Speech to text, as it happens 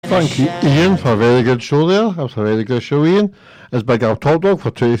Thank you, Ian, for a very good show there. That was a very good show, Ian. It's Big Al Top Dog for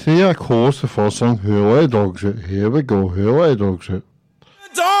 2-3. Of course, the first song, Who Let the Dogs Out? Here we go, Who Let the Dogs Out?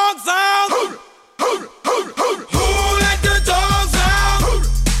 Dogs out! Who let the dogs out?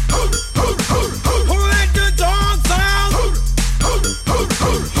 Who let the dogs out?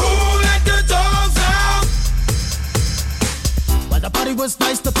 Who let the dogs out? Well, the party was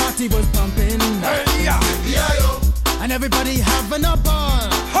nice, the party was pumping. Hey, yeah, and everybody having a ball.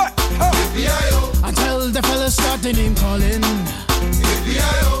 hey, Until the fellas started name calling.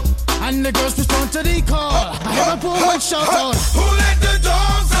 And the girls respond to the call. I have a woman shout out. Who let the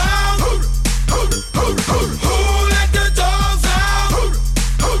dogs out? Who let the dogs out?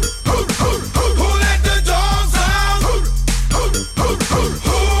 Who let the dogs out?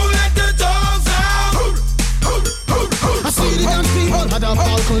 Who let the dogs out? I see the dance people had a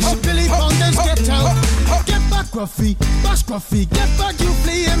ball cause Billy Fountains get out. Get back, Gruffy, bash Gruffy, get back, you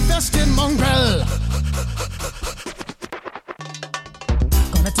flea infested mongrel.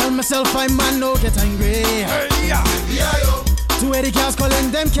 Gonna tell myself I man no get angry. Hey, yeah, 280 cows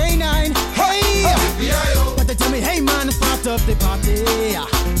calling them K9. Hey, but they tell me, hey man, it's part of the party.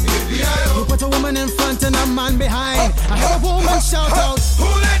 You put a woman in front and a man behind. I have a woman shout out. Who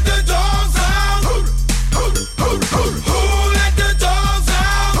let the dogs out? Who let the dogs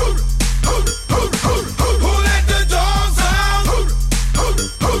out? Who let the dogs out? Who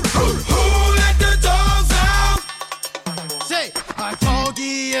let the dogs out? Say, a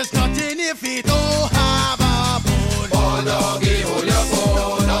doggy is nothing if he don't have a bone. Oh doggy, hold your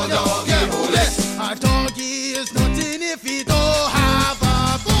bone. Oh doggy, hold it. A doggy is nothing if he don't have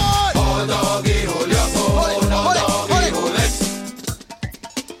a bone. Oh doggy, hold your bone. Oh doggy, hold it.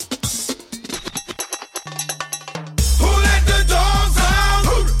 Who let the dogs out?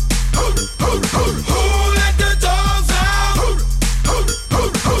 Who let the dogs out? Who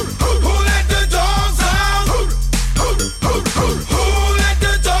let the dogs out? Who let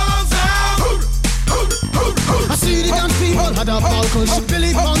the dogs out? I see the dance people had a ball cause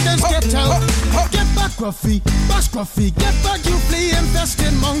Billy Fountains get out. Get back, Gruffy, bash Gruffy, get back, you flea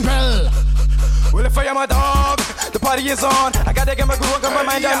infested mongrel. Well, if I am a dog, the party is on. I gotta get my groove on, got my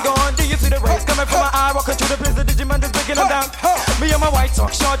mind, I'm gone. Do you see the rays coming from my eye? Walking through the prison, Digimon is breaking them down. Me and my white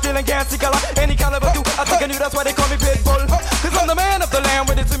talk, short, dealing, can't see color. Any caliber do, I think I knew that's why they call me Pitbull. Cause I'm the man of the land,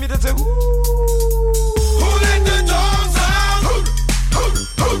 with it to me to do. Who let the dogs out? Who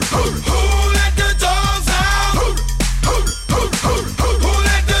let the dogs out? Who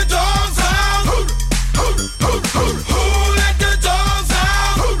let the dogs out? Who let the dogs out? Who let the dogs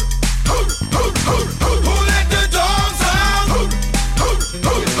out? Who let the dogs out? Who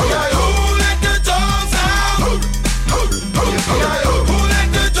let the dogs out? Who let the dogs out? Who let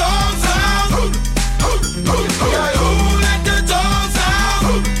the dogs out? Who let the dogs out? Who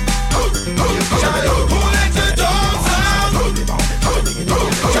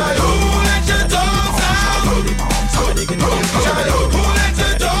let the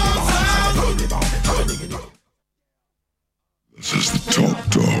dogs out? This is the Top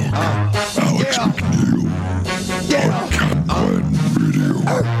Dog, Alex McNeil, on Can Radio.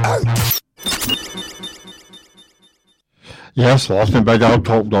 Yes, last name Big Al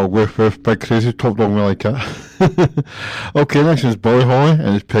Top Dog with Big Crazy Top Dog, we like it. Okay, next is Billy Holly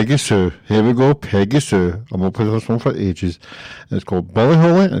and it's Peggy Sue. Here we go, Peggy Sue. I'm going to play this one for ages. And it's called Billy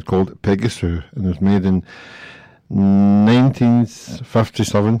Holly and it's called Peggy Sue. And it was made in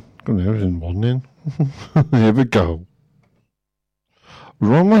 1957. God, it was in one then. Here we go.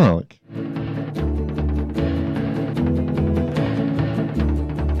 Wrong one, Alec.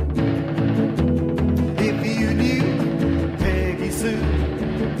 If you knew Peggy Sue,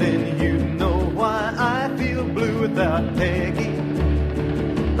 then you know why I feel blue without Peggy.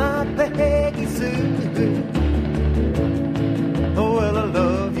 My Peggy Sue. Oh, well, I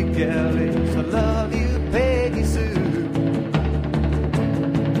love you, gallies. I love you, Peggy Sue.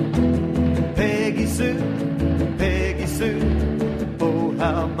 Peggy Sue, Peggy Sue. Oh,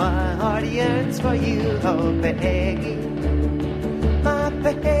 how my heart yearns for you, oh, Peggy. My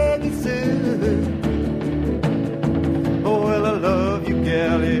Peggy Sue. Oh, well, I love you,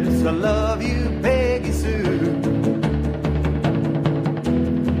 gal, yes, I love you, Peggy Sue.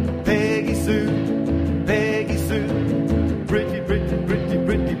 Peggy Sue, Peggy Sue. Pretty, pretty, pretty,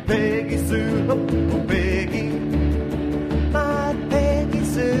 pretty Peggy Sue. Oh, oh, Peggy, my Peggy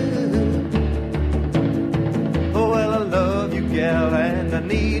Sue. Oh, well, I love you, gal, and I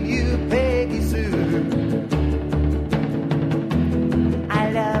need you, Peggy Sue.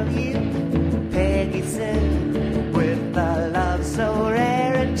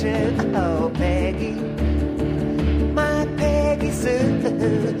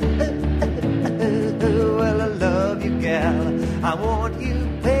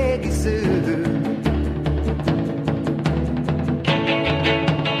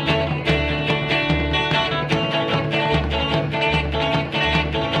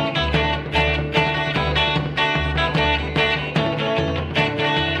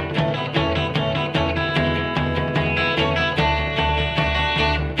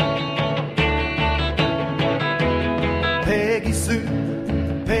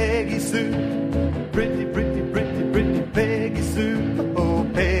 Sue, pretty, pretty, pretty, pretty Peggy Sue. Oh,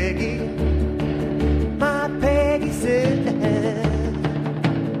 Peggy, my Peggy Sue.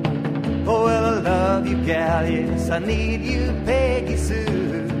 Oh, well, I love you, gal, yes, I need you, Peggy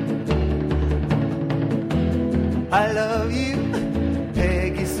Sue. I love you,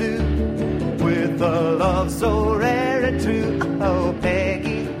 Peggy Sue, with a love so rare and true. Oh,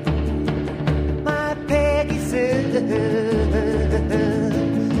 Peggy, my Peggy Sue.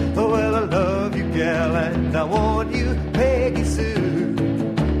 Oh, well, I love you, gal, and I want you, Peggy Sue.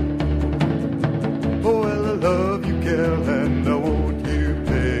 Oh, well, I love you, gal, and I want you,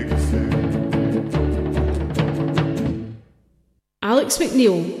 Peggy Sue. Alex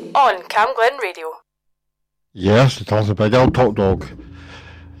McNeil on Cam Glen Radio. Yes, it was a big old top dog.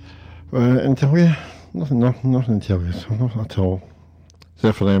 And tell you, nothing to tell you, nothing at all.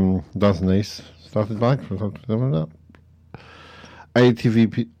 Except for them Dancing Nice started back for something like that.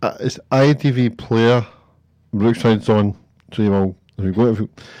 ITV, it's ITV Player, Brookside's on, so you will, if you go to,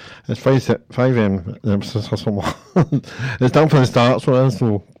 it's 5 something. It's down from the start, so it is,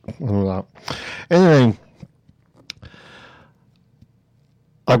 so I know that. Anyway,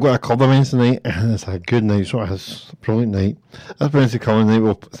 I've got a couple of events tonight, and it's a good night, so it's a brilliant night. This Wednesday coming night,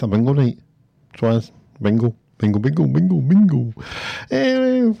 well, it's a bingo night, so it's bingo.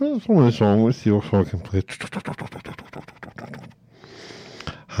 Anyway, that's one of the songs, let's see what song I can play.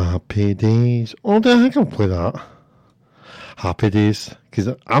 Happy Days. Oh, I can play that. Happy Days, because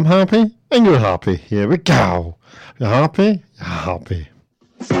I'm happy, and you're happy. Here we go. You're happy, you're happy.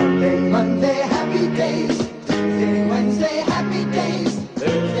 Sunday, Monday, happy days. Tuesday, Wednesday, happy days.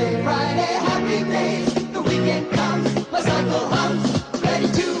 Thursday, Friday, happy days. The weekend comes, my cycle hums, ready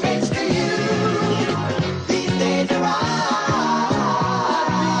to race to you. These days are ours.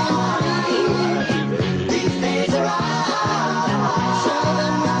 These days are ours. Share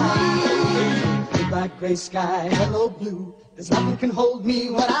them with me. Big black, gray sky, hello blue. There's nothing can hold me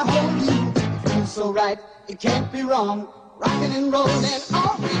when I hold you. It feels so right, it can't be wrong. Rockin' and rollin'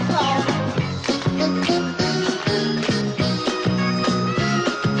 all week long.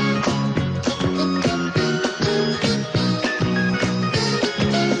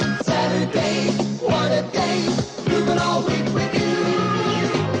 Saturday, what a day, moving all week with you.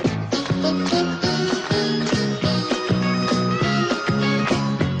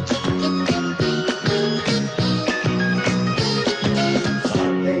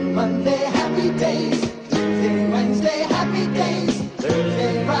 Sunday, Monday, happy days. Tuesday, Wednesday, happy days.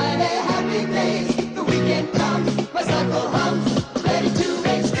 Thursday, Friday, happy days. The weekend comes, my cycle hums, ready to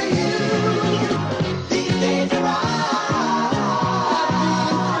race to you. These days are ours.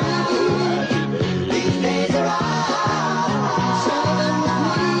 These days are ours. Share them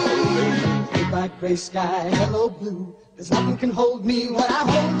with me. Big black, gray sky, hello blue. There's nothing can hold me when I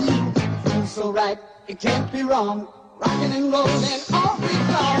hold you. Feels so right, it can't be wrong. Rockin' and rollin' all week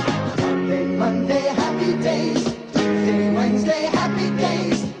long. Sunday, Monday, happy days. Tuesday, Wednesday, happy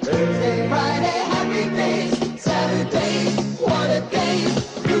days. Thursday, Friday, happy days. Saturday, what a day.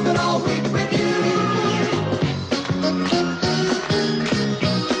 Moving all week with you.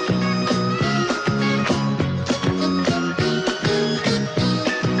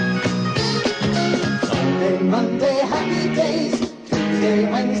 Sunday, Monday, happy days. Tuesday,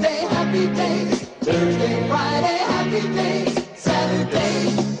 Wednesday, happy days. Thursday, Friday, happy days. Saturday,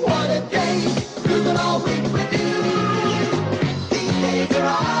 what a day. Moving all week with you. These days are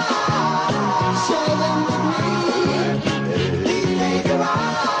ours. Share them with me. These days are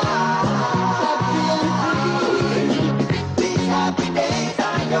ours. Happy and free. These happy days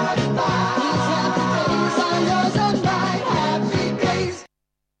are yours and mine. These happy days are yours and mine. Happy days.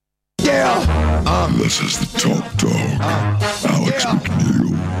 This is the Top Dog, Alex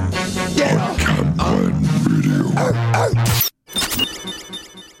McNeil, on Cam Glen Radio.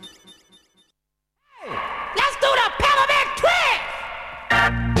 Let's do the peppermint twist!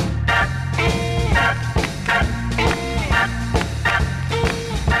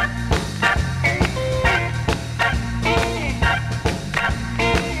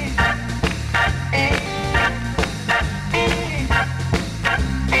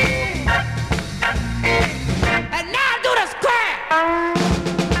 And now do the square!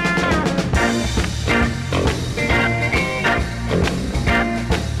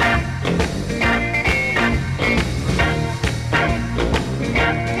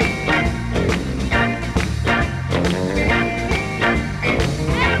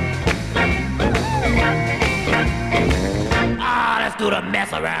 Let's do the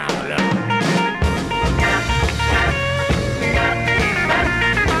mess around.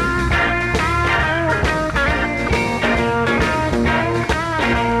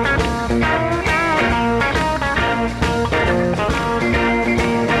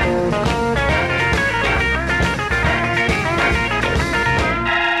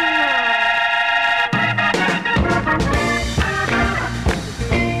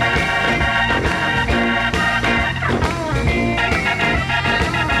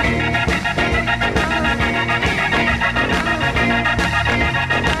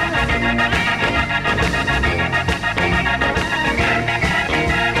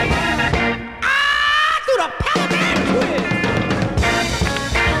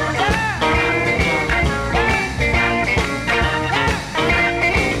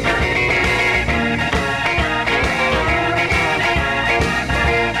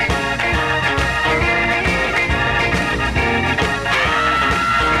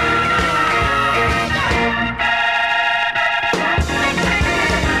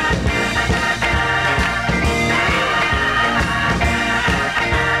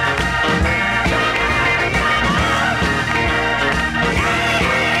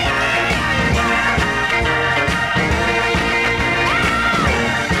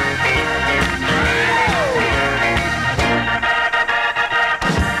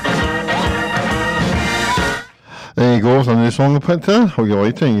 There you go, it's a new song I put there. Hope you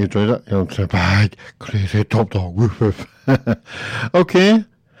liked it and you enjoyed it. You're to bag, crazy top dog, woof woof. Okay,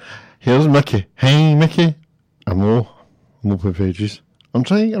 here's Mickey. Hey Mickey. I know, I'm played for ages. I'm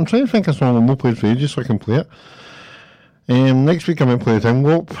trying to think of a song I'm played for ages so I can play it. Next week I might play a Ting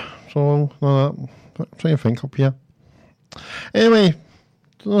Warp song like that. But I'm trying to think up here. Anyway,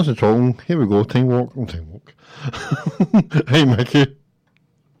 that's the talking. Here we go, Ting Walk. Hey Mickey.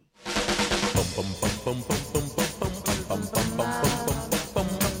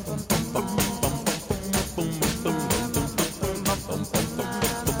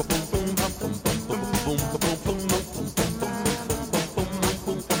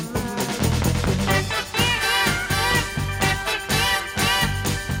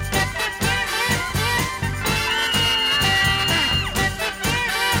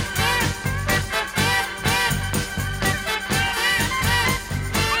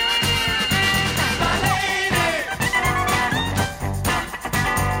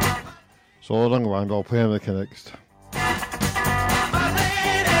 So I'll around, I'll play him the next.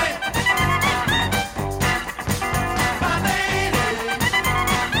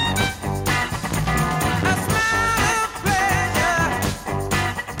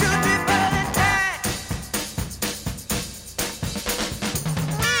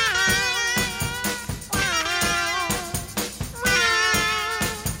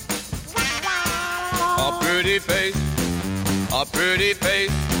 A pretty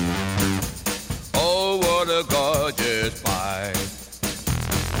face, oh what a gorgeous smile.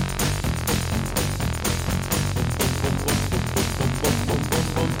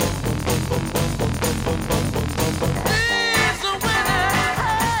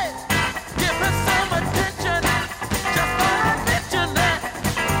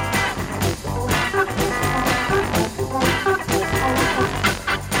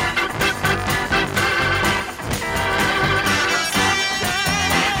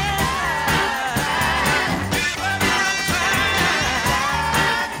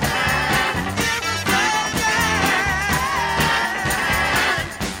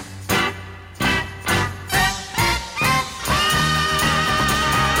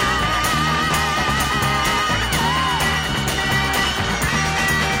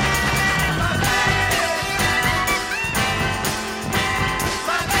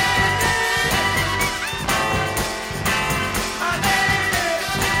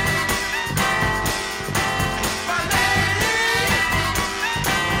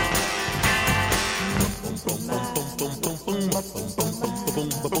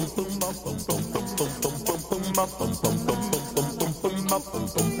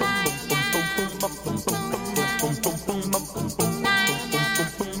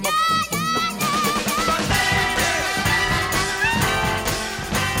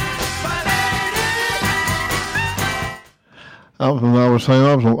 That was when I was saying,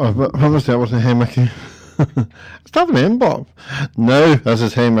 I wasn't Hey Mickey. It's not the name, but now this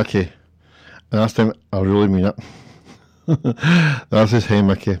is Hey Mickey. And this time I really mean it. This is Hey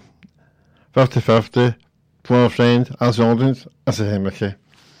Mickey. 50-50, for a friend, as the audience, this is Hey Mickey.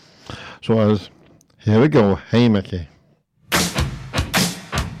 So as, here we go, Hey Mickey.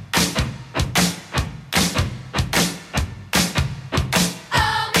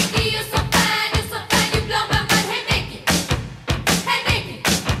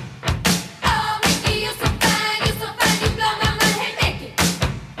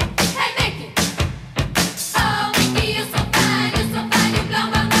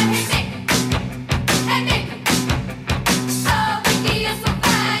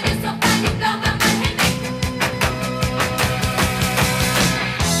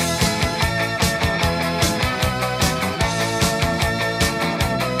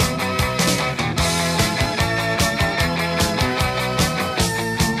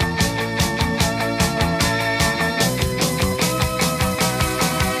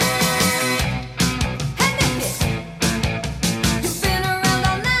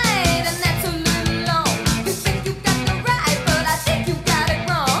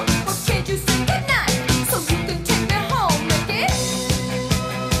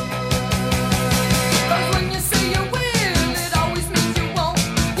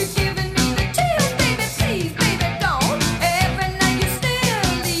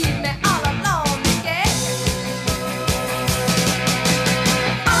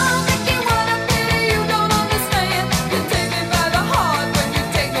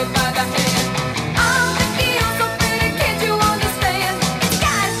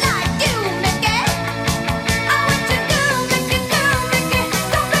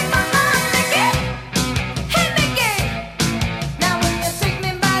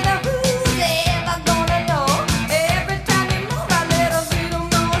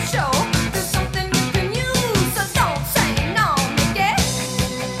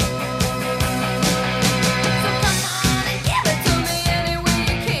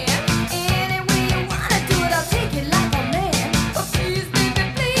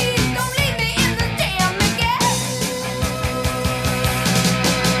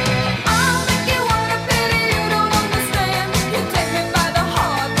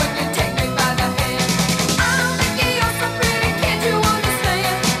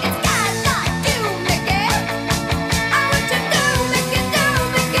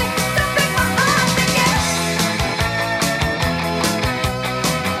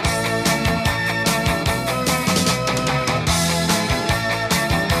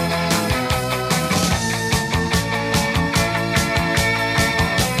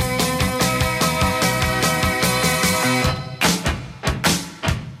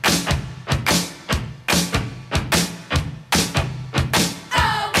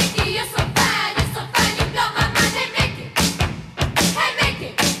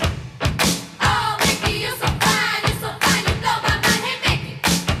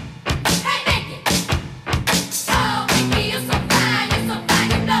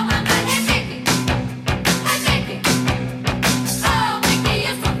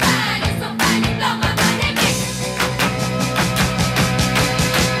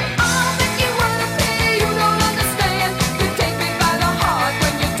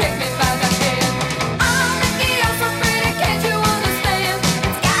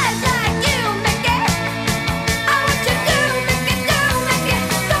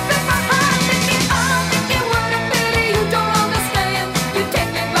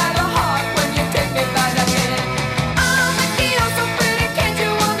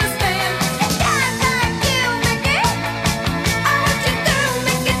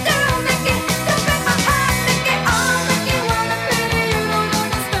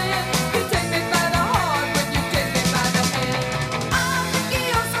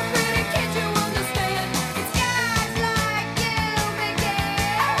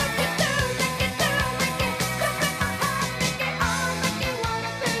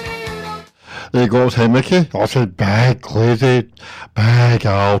 There goes Hey Mickey. I said big, crazy, big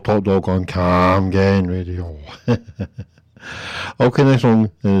owl, top dog on Cam Gang Radio. Okay, next one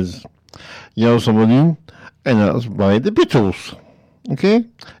is Yellow Submarine, and that's by the Beatles. Okay?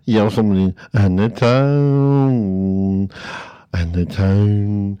 Yellow Submarine. And the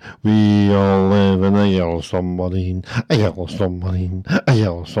town, we all live in a yellow submarine, a yellow submarine, a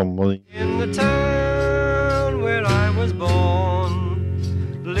yellow submarine. In the town where I was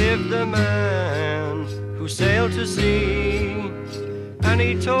born lived a man who sailed to sea, and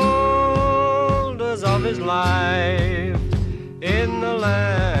he told us of his life in the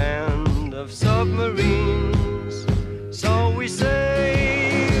land of submarines. So we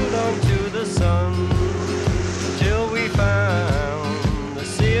sailed on to the sun till we found the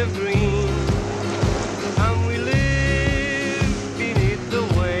sea of green, and we lived beneath the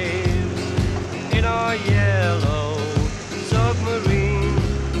waves in our yellow submarine.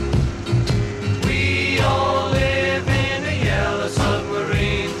 We all live in a yellow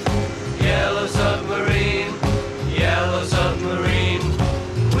submarine, yellow submarine, yellow submarine.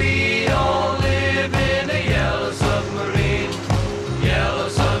 We all live in a yellow submarine, yellow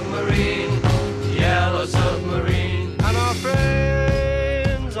submarine, yellow submarine. And our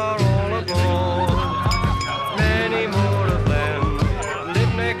friends are all aboard, many more of them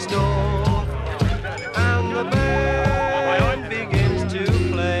live next door, and the band begins to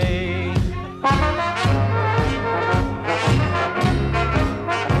play.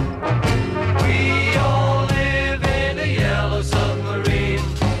 We all live in a yellow submarine,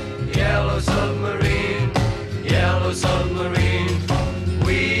 yellow submarine, yellow submarine.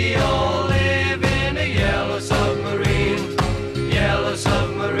 We all live in a yellow submarine, yellow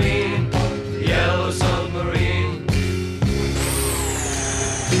submarine, yellow submarine.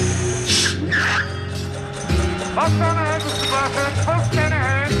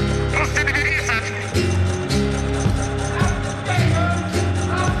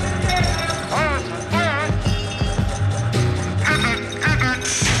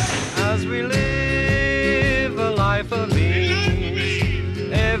 As we live a life of ease,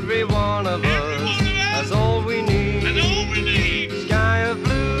 every one of us has all we need. Sky of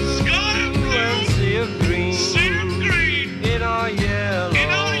blue and sea of green in our yellow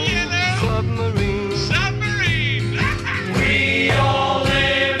submarine. We all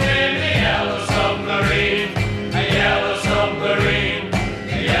live in a yellow submarine, a yellow submarine,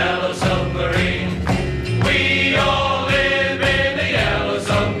 a yellow submarine. We all live in a yellow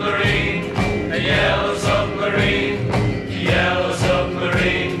submarine, a yellow submarine, yellow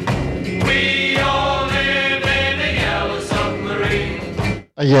submarine. We all live in a yellow submarine.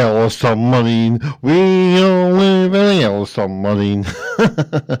 A yellow submarine. We all live in a yellow submarine.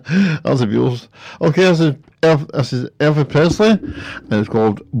 That's a Beatles. Okay, this is Elvis Presley, and it's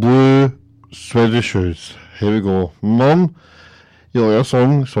called Blue Suede Shoes. Here we go. Mum, you like a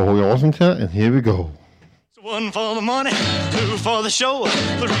song, so hold your listen to it, and here we go. One for the money, two for the show,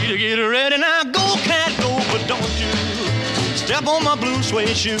 three to get ready. Now go, cat, go, but don't you step on my blue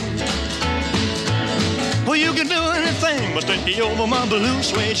suede shoe. Well, you can do anything but take me over my blue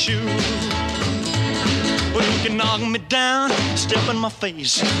suede shoe. Well, you can knock me down, step in my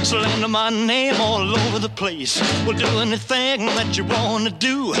face, slander my name all over the place. Well, do anything that you want to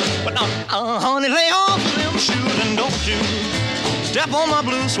do, but honey, lay off of them shoes and don't you step on my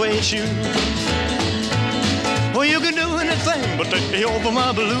blue suede shoe. Well, you can do anything but take me over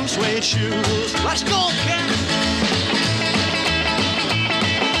my blue suede shoes. Let's go, cat.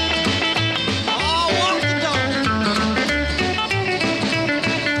 Oh, walk the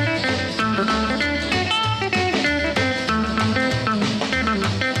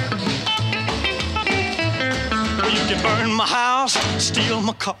Well, you can burn my house, steal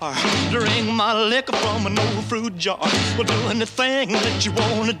my car, drink my liquor from an old fruit jar. Well, do anything that you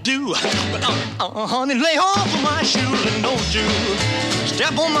want to do, but honey, lay off of my shoes and don't you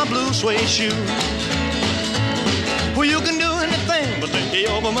step on my blue suede shoe. Well, you can do anything but lay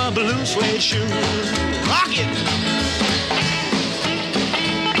over my blue suede shoe. Rock it!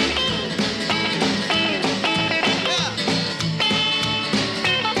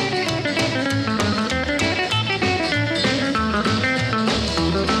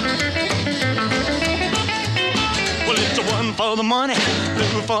 For the money,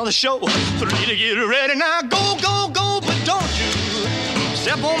 two for the show, three to get ready. Now go, go, go, but don't you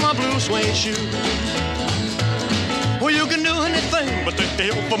step on my blue suede shoe. Well, you can do anything but take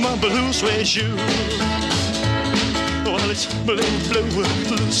me over my blue suede shoe.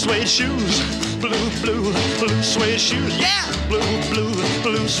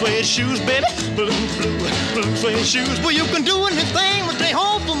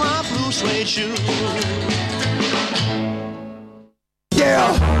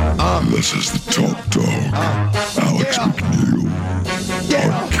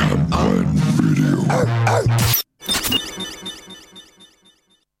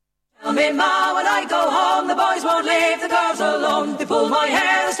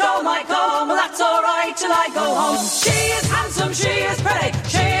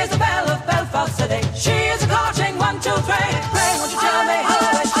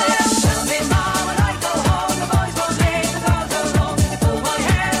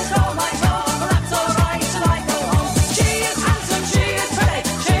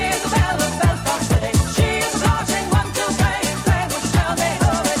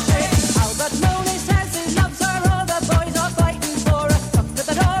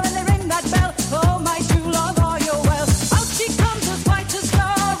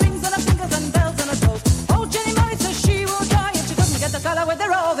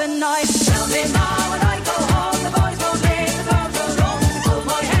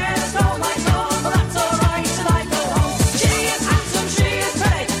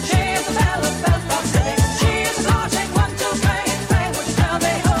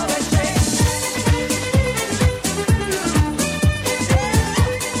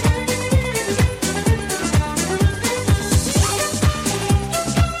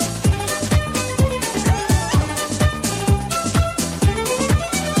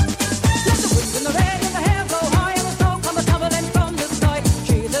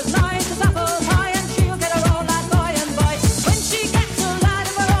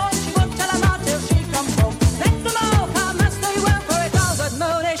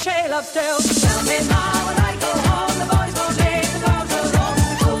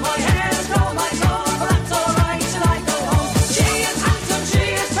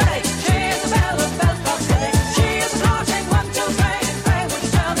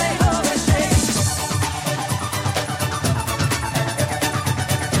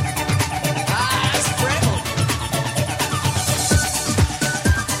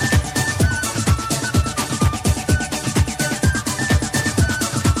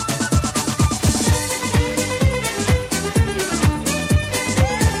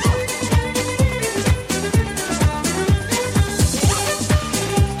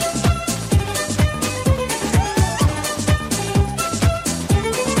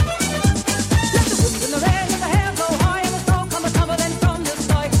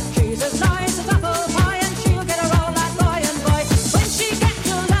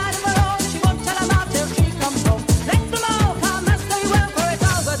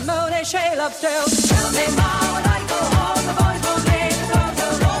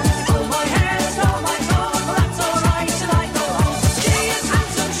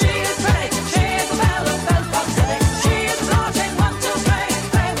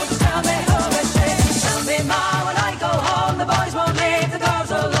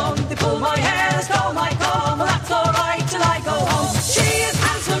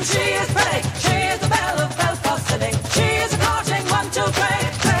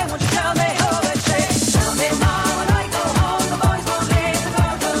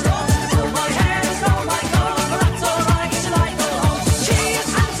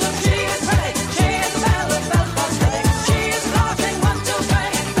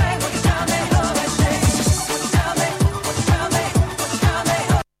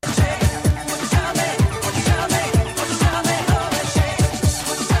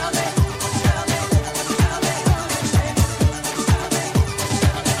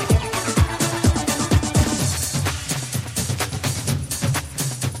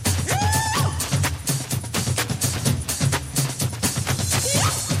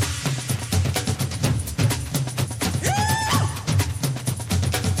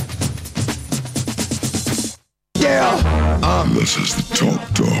 This is the top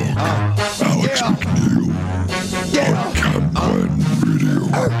dog, Alex McNeil, on Campline Radio.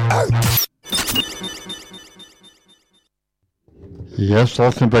 Yes,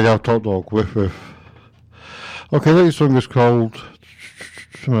 listen, Big Al Top Dog, whiff whiff. Okay, next song is called...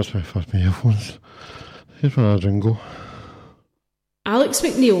 That's my first earphones. Here's one of jingle. Alex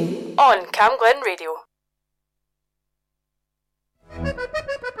McNeil on Cam Glen Radio.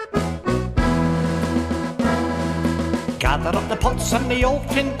 Gather up the pots and the old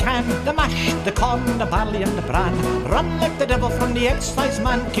tin can, the mash, the corn, the barley and the bran. Run like the devil from the excise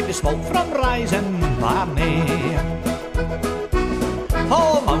man, keep the smoke from rising, Barney.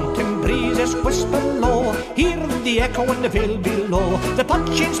 Oh, mountain breezes whisper low. Hear the echo in the vale below. The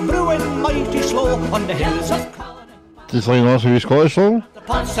puncheon's brewing mighty slow on the hills of Colin. Just like also your Scottish song. The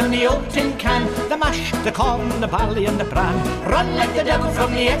pots and the old tin can, the mash, the corn, the barley and the bran. Run like the devil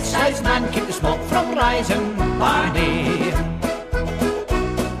from the excise man, keep the smoke from rising, Barney.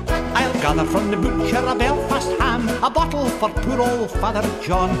 I'll gather from the butcher a Belfast ham, a bottle for poor old Father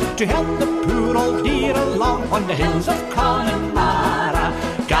John, to help the poor old dear along on the hills of Connemara.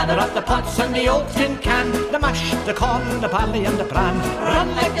 Gather up the pots and the old tin can, the mash, the corn, the barley and the bran.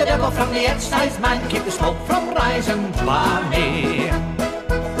 Run like the devil from the excise man, keep the smoke from rising, Barney.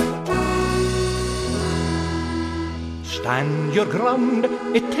 Stand your ground,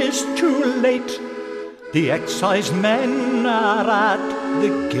 it is too late. The excise men are at the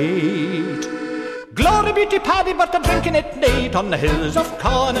gate. Glory be to Paddy, but they're drinking it late on the hills of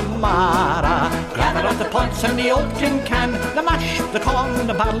Connemara. Gather up the pots and the old tin can, the mash, the corn,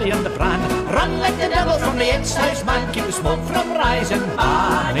 the barley and the bran. Run like the devil from the excise man, keep the smoke from rising,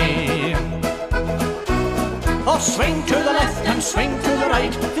 Barney. Oh, swing to the left and swing to the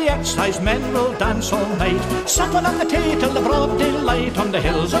right, the excise men will dance all night, supping on the tea till the broad daylight on the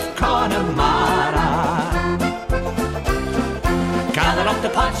hills of Connemara. Gather up the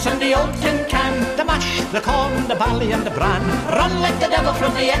pots and the old tin can, the mash, the corn, the barley and the bran. Run like the devil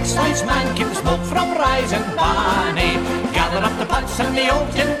from the excise man, keep the smoke from rising, Barney. Gather up the pots and the old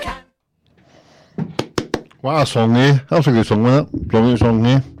tin can. What a song, eh? That was a good song, wasn't it? Brilliant song,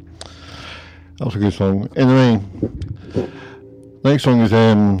 eh? That was a good song. Anyway, next song is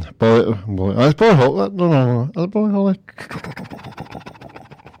Bullet. It's Bullet Holly. No, is it Bullet Holly?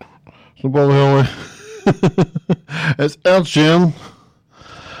 It's not Bullet Holly. It's Ed Sheeran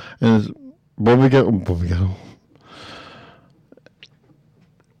and it's Bobby Gittle.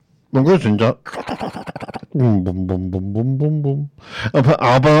 I'm going to sing that. Boom, boom, boom, boom, boom, boom, boom. I'll put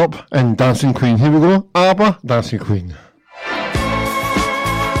ABBA up and Dancing Queen. Here we go. ABBA, Dancing Queen.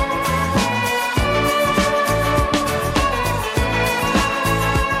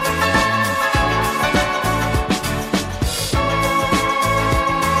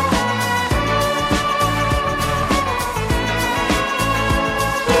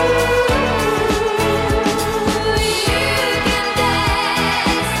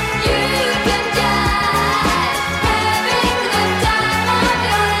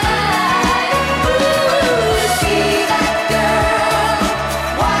 See that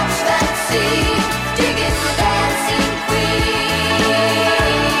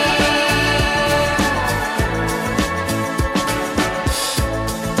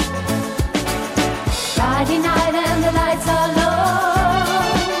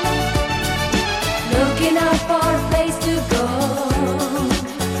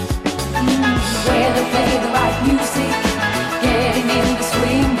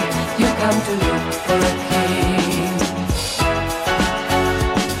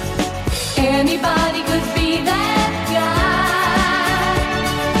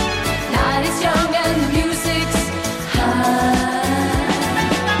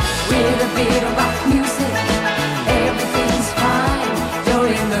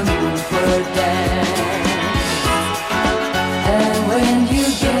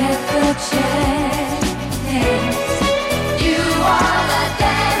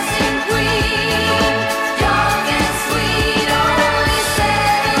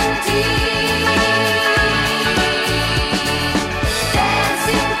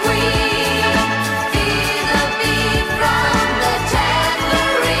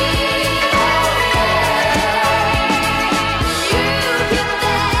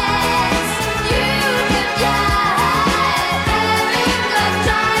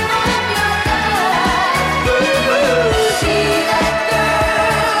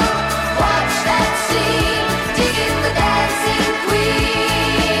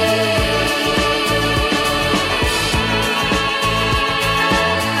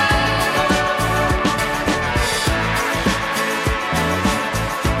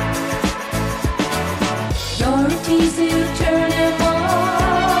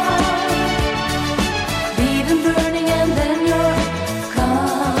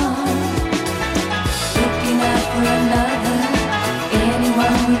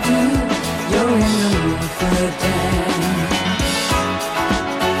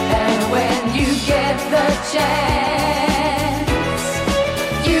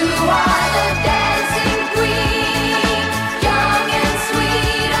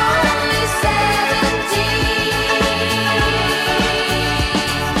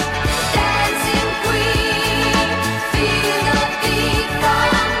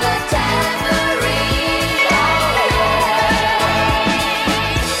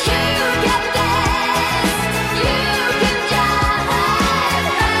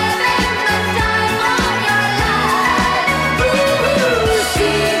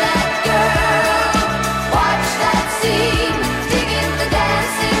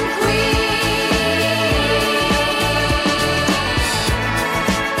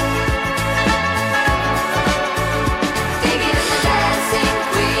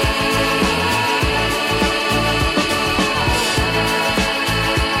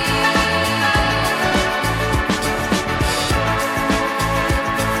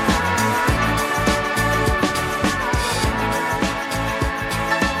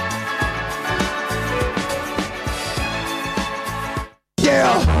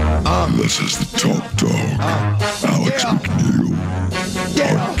This is the Top Dog, Alex McNeil,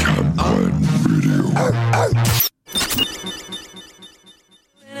 on Campline Radio.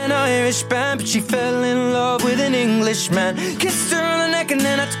 An Irish band, but she fell in love with an Englishman. Kissed her on the neck and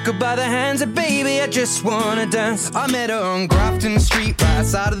then I took her by the hands. And baby, I just wanna dance. I met her on Grafton Street, right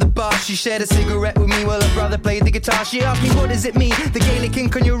outside of the bar. She shared a cigarette with me while her brother played the guitar. She asked me, what does it mean? The Gaelic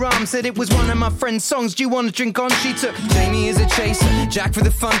ink on your arm. Said it was one of my friend's songs. Do you want to drink on? She took Jamie as a chaser, Jack for the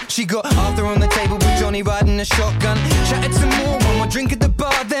fun. She got Arthur on the table with Johnny riding a shotgun. Chatted some more, one more drink at the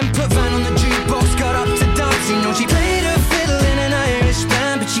bar. Then put Van on the jukebox, got up to dance. You know she played her fiddle in an Irish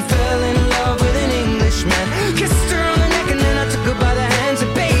band, but she fell in love with an Englishman. Kissed her on the neck and then I took her by the hands.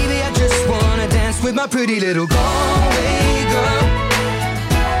 And baby, I just wanna dance with my pretty little Galway girl.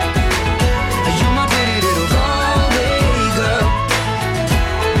 You're my pretty little Galway girl.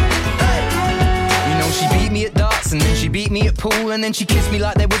 You know she beat me at darts and then she beat me at pool. And then she kissed me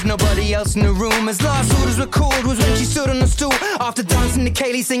like there was nobody else in the room. As last orders were called was when she stood on the stool after dancing to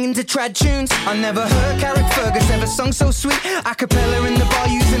Kaylee singing to trad tunes. I never heard Carrick Fergus ever sung so sweet. A cappella in the bar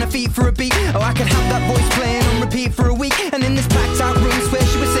using her feet for a beat. Oh, I could have that voice playing on repeat for a week. And in this packed out room swear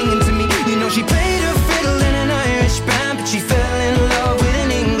she was singing to me. You know she played her fiddle in an Irish band, but she fell in love with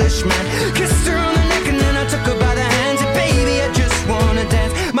an Englishman. Kissed her on the neck and then I took her by the hands. And baby, I just wanna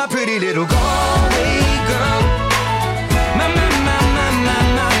dance, my pretty little Galway girl. My Galway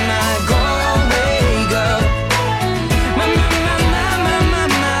girl. My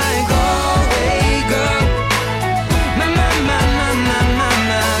Galway girl. My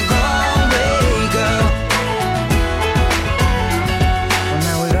Galway girl. Well,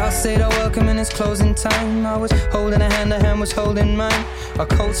 now we'd all said our welcome and it's closing time. I was holding her hand was holding mine. Our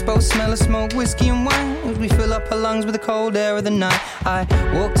coats both smell of smoke, whiskey and wine, as we fill up her lungs with the cold air of the night. I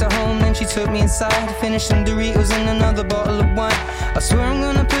walked her home, then she took me inside, finished some Doritos and another bottle of wine. I swear I'm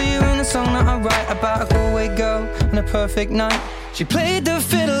gonna put you in a song that I write about a Galway girl and a perfect night. She played the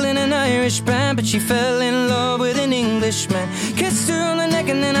fiddle in an Irish band, but she fell in love with an Englishman. Kissed her on the neck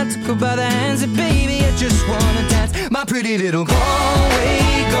and then I took her by the hands. And baby, I just wanna dance, my pretty little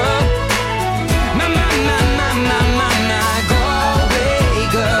Galway girl. My Galway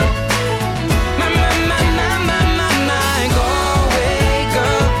girl. My Galway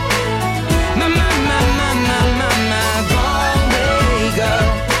girl. My Galway girl.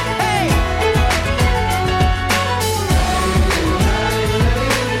 Hey!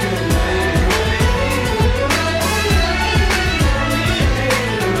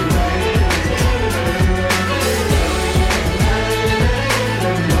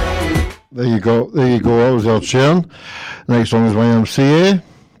 There you go. That was our tune. Next song is YMCA.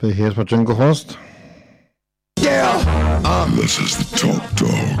 But here's my jingle first. This is the Top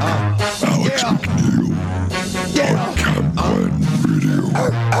Dog, Alex McNeil, on Campline Radio.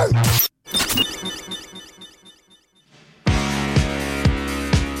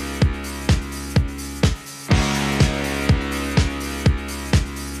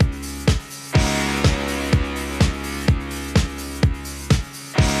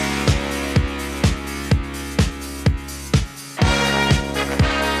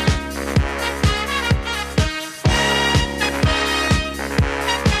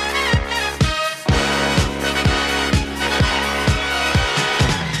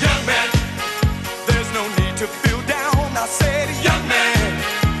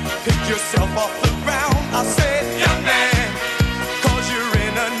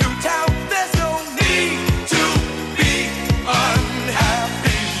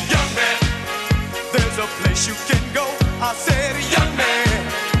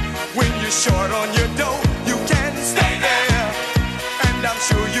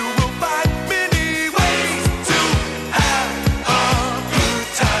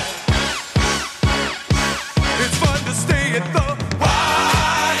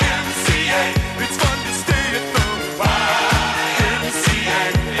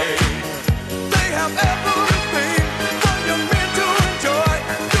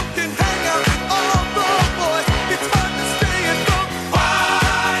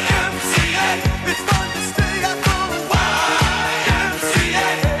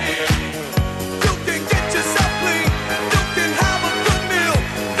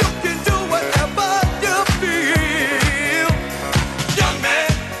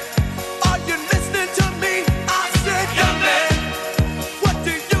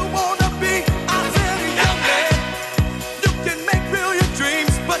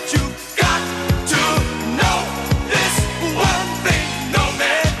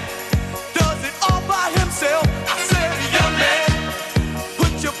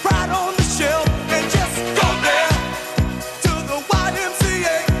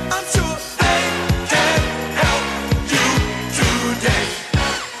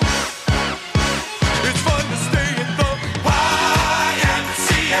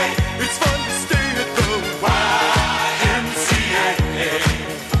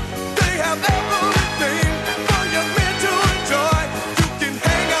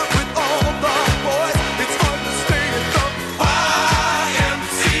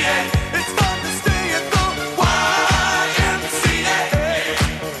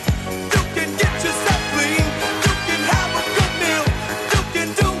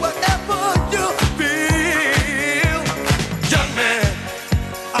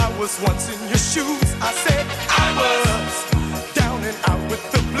 was once in your shoes. I said I was down and out with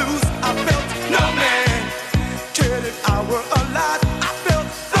the blues. I felt no man cared if I were alive. I felt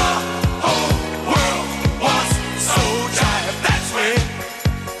the whole world was so tired. That's when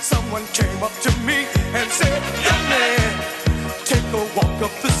someone came up to me and said, young man, take a walk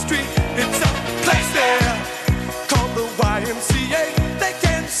up the street. It's a place there called the YMCA. They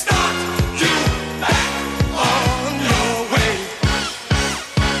can start you back on your way.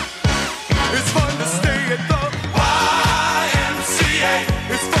 It's fun to stay at the YMCA.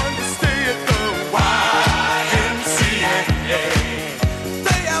 It's fun to stay at the YMCA.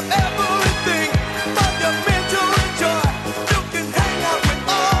 They have everything for your men to enjoy. You can hang out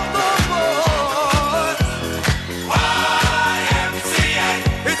with all the boys. YMCA.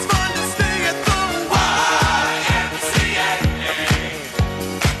 It's fun to stay at the YMCA.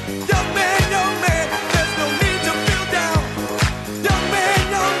 Young man, there's no need to feel down. Young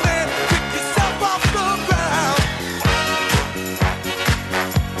man, pick yourself off the ground.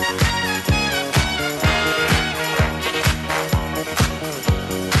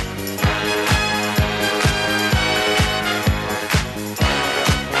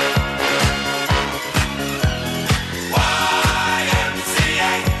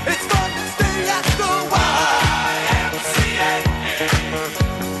 YMCA. It's fun to stay at the YMCA.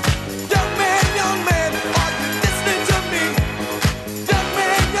 Young man, are you listening to me? Young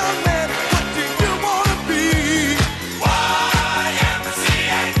man, what do you wanna be?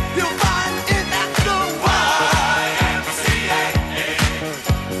 YMCA. You'll find it at the YMCA.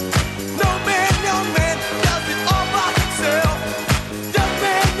 No man, does it all by himself. Young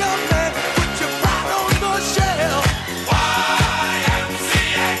man, put your pride on the shelf.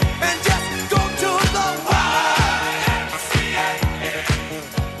 YMCA. And just go to the YMCA.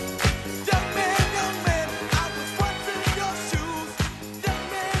 Young man, I was once in your shoes. Young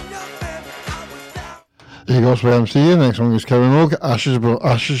man, I was down. There you go, it's YMCA. Next one is Kylie Minogue.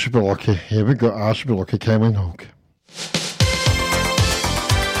 Ashes Should Be Lucky. Here we go, Ashes Should Be Lucky, Kylie Minogue.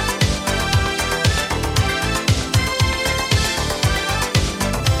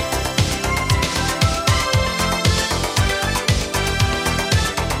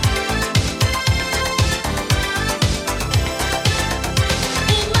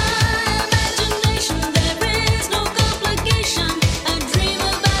 In my imagination, there is no complication. I dream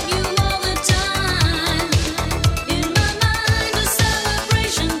about you all the time. In my mind, a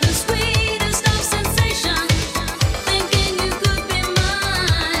celebration, the sweetest of sensations.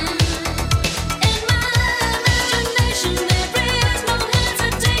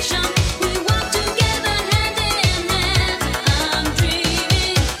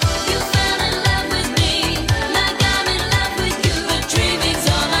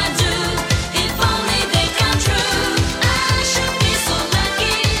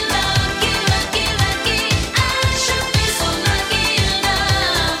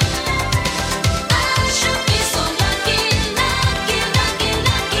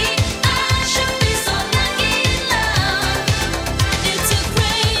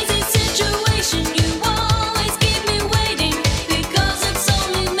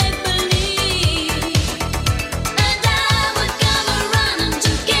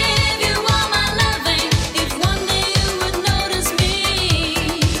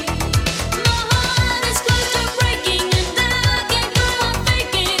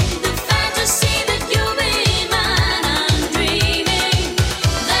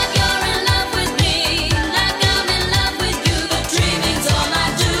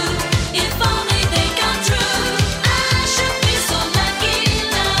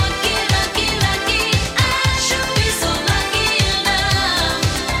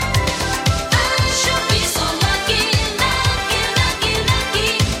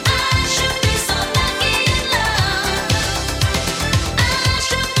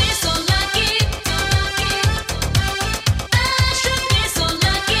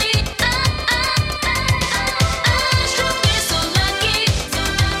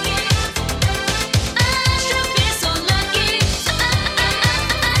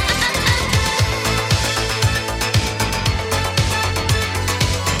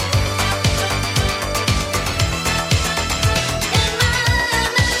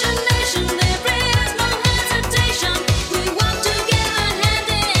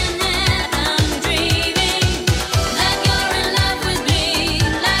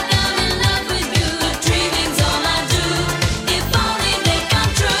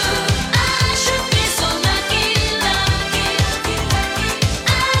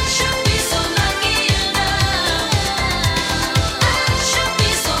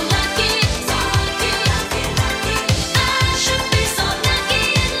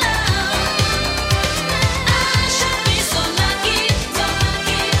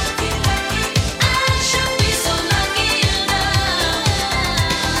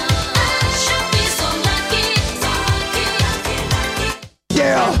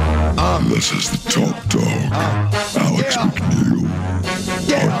 And this is the top dog, Alex McNeil,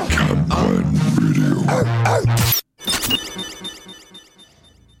 on Campline Radio.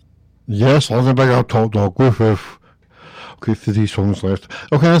 Yes, I'm gonna big up Top Dog with okay, 3 songs left.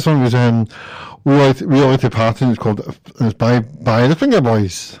 Okay, this song is we like to party, and it's by the Finger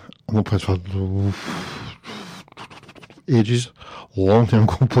Boys. I'm gonna play it for ages, long time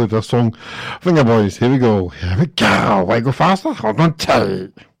ago. Played this song, Finger Boys. Here we go. Why go faster? Hold on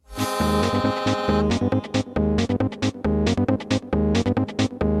tight.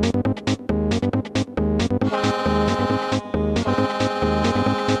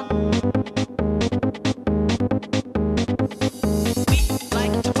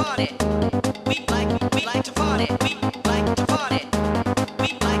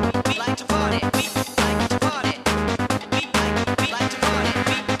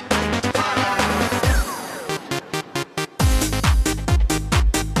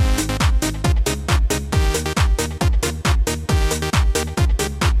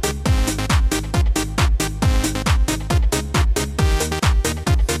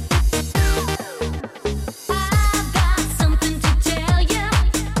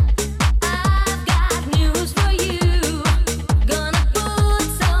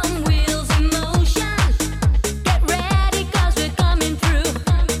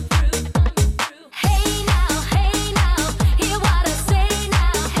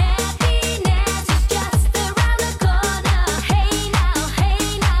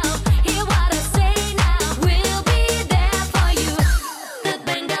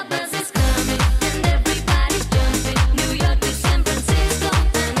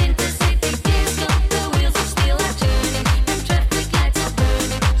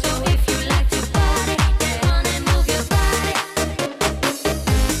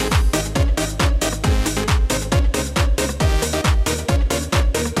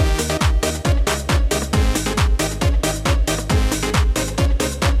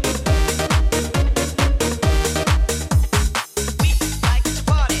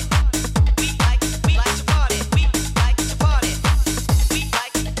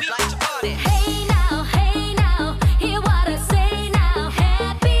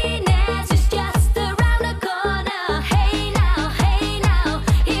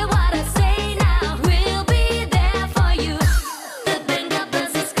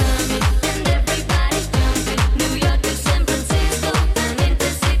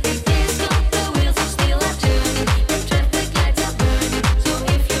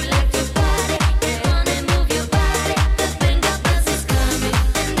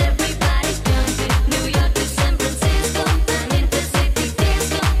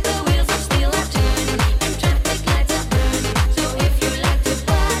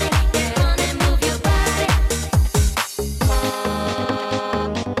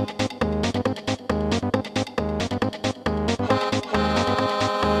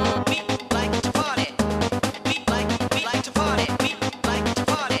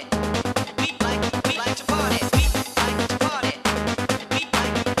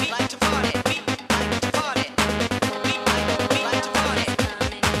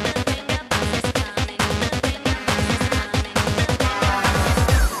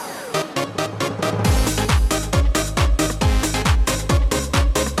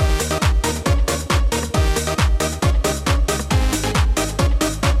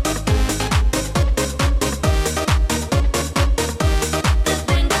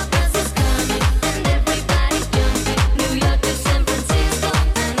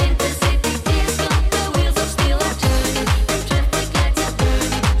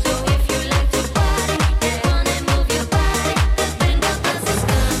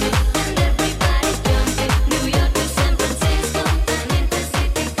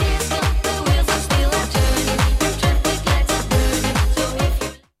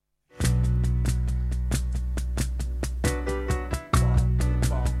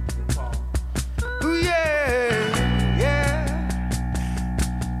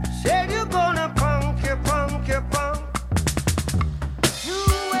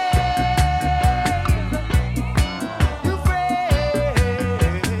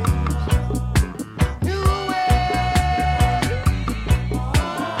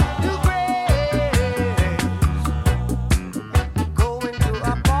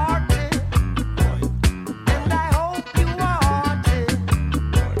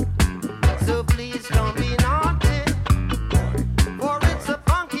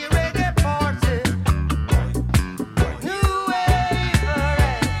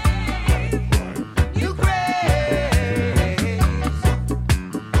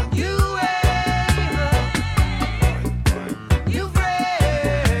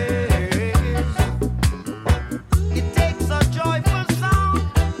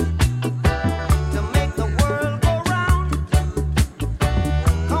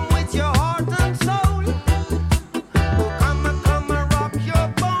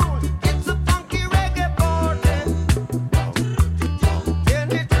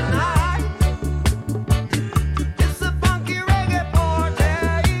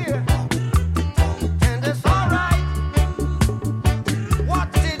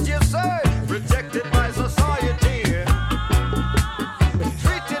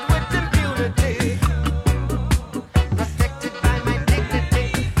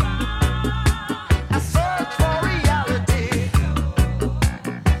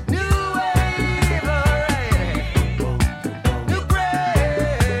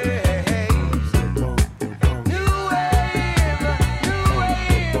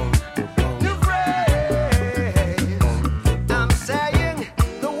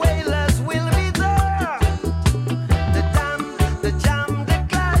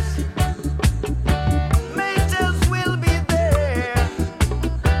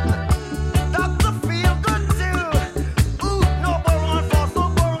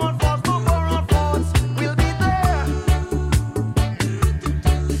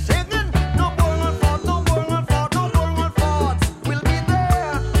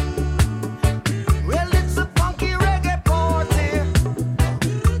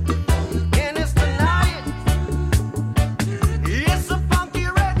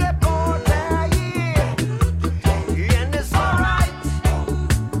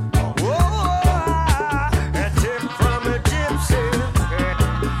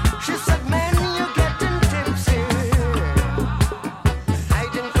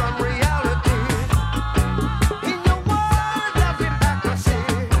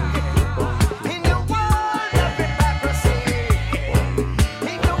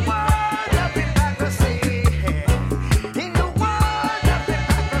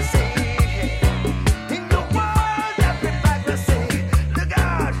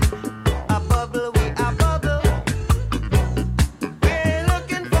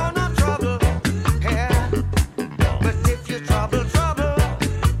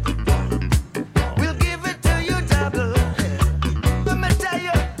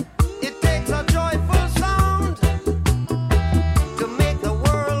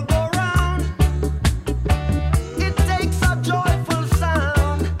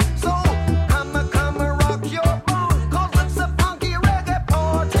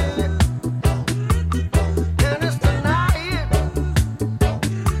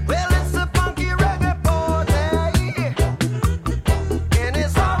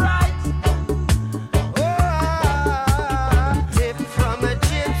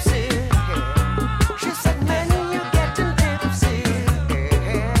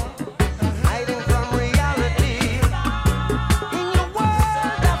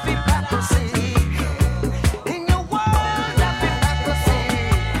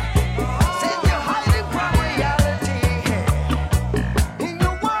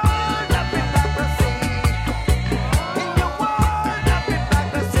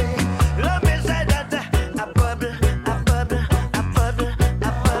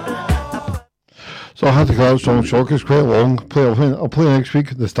 had to cut that song short 'cause it's quite long. I'll play next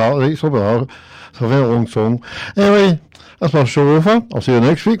week at the start, right? So it's a very long song. Anyway, that's my show over. I'll see you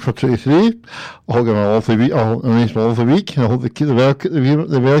next week for 23. I hope you have a lovely week. I'll nice lovely week. And I hope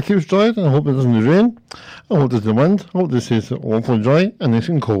the weather keeps dry. And I hope it doesn't rain. I hope there's no wind. I hope this is awfully dry and nice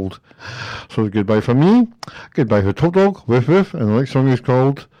and cold. So goodbye from me. Goodbye for Top Dog, Woof Woof. And the next song is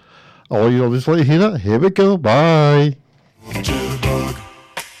called I'll just let you hear it. Here we go. Bye. Jitterbug.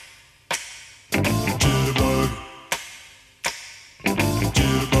 Jitterbug.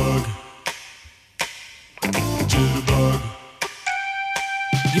 Jitterbug. Jitterbug.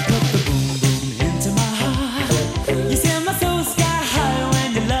 You put the boom boom into my heart. You send my soul sky high when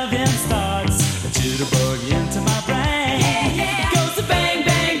your loving starts. A jitterbug into my brain. It goes to bang,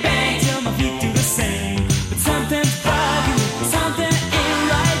 bang, bang till my feet do the same. But something's bugging me, something ain't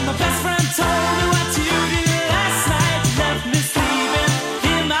right. My best friend told me what you did last night. You left me sleeping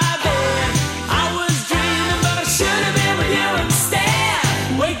in my bed. I was dreaming, but I should have been with you instead.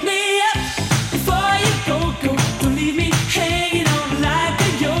 Wake me up before you go. Don't leave me hanging on like a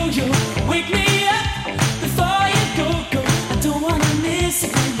yo-yo. Wake me up before you go. I don't wanna miss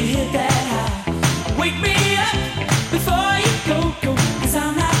it when you hit that high. Wake me up before you go. 'Cause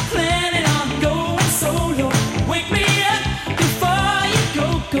I'm not planning on going solo. Wake me up before you go.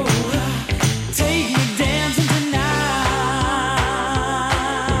 Take me dancing tonight.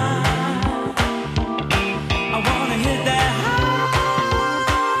 I wanna hit that high.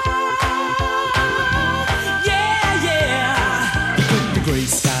 Yeah, yeah. You put the gray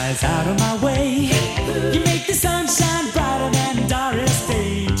skies out of my way. You make the sunshine brighter than Doris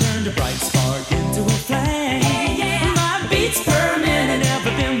Day. Turn the bright spark into a flame. My beats per minute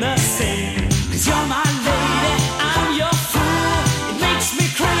never been the same. 'Cause you're my lady, I'm your fool. It makes me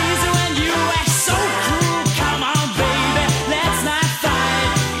crazy when you act so cruel. Come on, baby, let's not fight.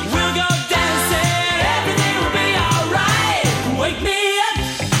 We'll go dancing, everything will be alright. Wake me up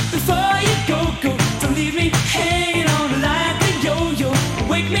before you go. Don't leave me hanging on like a yo-yo.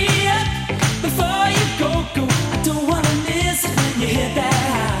 Wake me up before you go. I don't wanna miss it when you hit that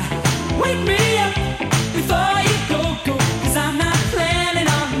high. Wake me up before you go. 'Cause I'm not planning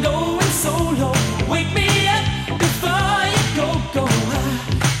on going solo. Wake me up before you go.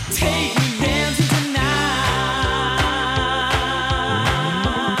 Take me dancing tonight.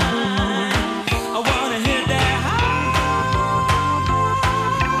 I wanna hit that high.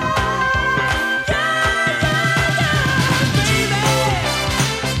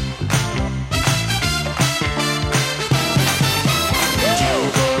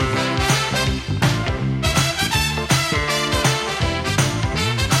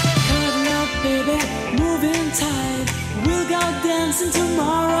 Cuddle up, baby, moving tight. We'll go dancing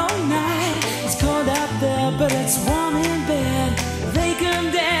tomorrow night. It's cold out there, but it's warm in bed. They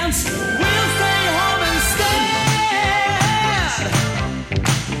can dance, we'll stay home instead.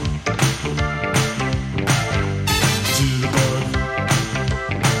 Jitterbug.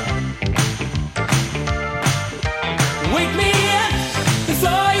 Wake me up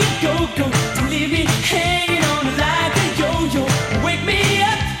before you go. Don't leave me hanging on like a yo-yo. Wake me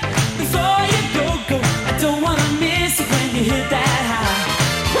up before you go. I don't wanna miss it when you hit that high.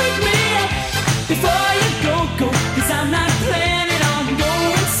 Wake me up before you go. 'Cause I'm not planning on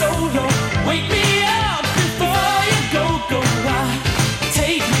going solo. Wake me up before you go.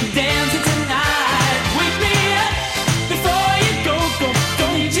 Take me dancing tonight. Wake me up before you go.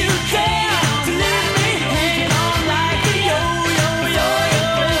 Don't you care to leave me hanging on like a yo-yo.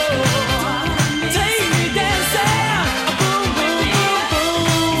 Take me dancing, boom, boom, boom,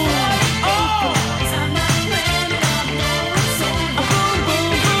 boom. Oh, 'cause I'm not planning on going solo. Boom, boom,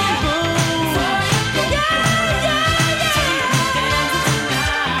 boom, boom. Yeah, yeah, yeah. Take me dancing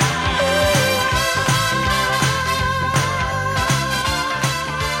tonight.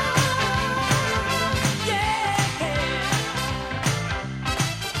 Yeah.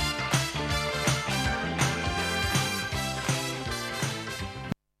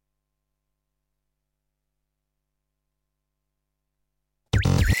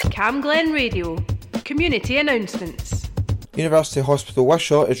 Camglen Radio. Community announcements. University Hospital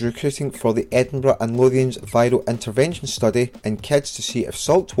Wishaw is recruiting for the Edinburgh and Lothian's Viral Intervention Study in kids to see if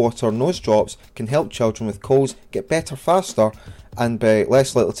saltwater nose drops can help children with colds get better faster and be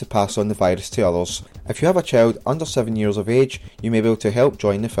less likely to pass on the virus to others. If you have a child under 7 years of age, you may be able to help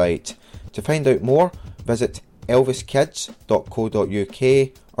join the fight. To find out more, visit elviskids.co.uk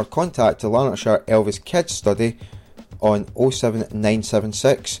or contact the Lanarkshire Elvis Kids Study on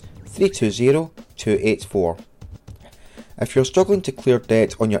 07976 320 284. If you're struggling to clear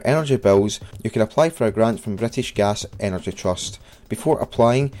debt on your energy bills, you can apply for a grant from British Gas Energy Trust. Before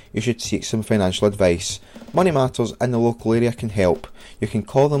applying, you should seek some financial advice. Money Matters in the local area can help. You can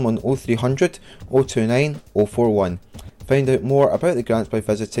call them on 0300 029 041. Find out more about the grants by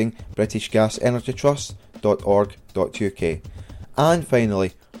visiting britishgasenergytrust.org.uk. And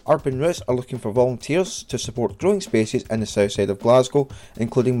finally, Urban Roots are looking for volunteers to support growing spaces in the south side of Glasgow,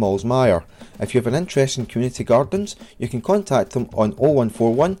 including Mallsmire. If you have an interest in community gardens, you can contact them on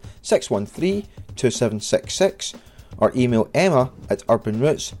 0141 613 2766 or email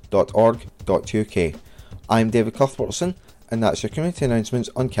emma@urbanroots.org.uk. I'm David Cuthbertson, and that's your community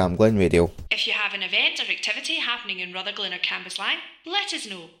announcements on Cam Glen Radio. If you have an event or activity happening in Rutherglen or Cambuslang, let us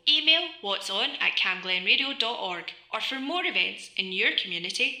know. Email what'son@camglenradio.org, or for more events in your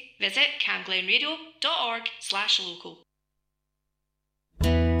community, visit camglenradio.org/local.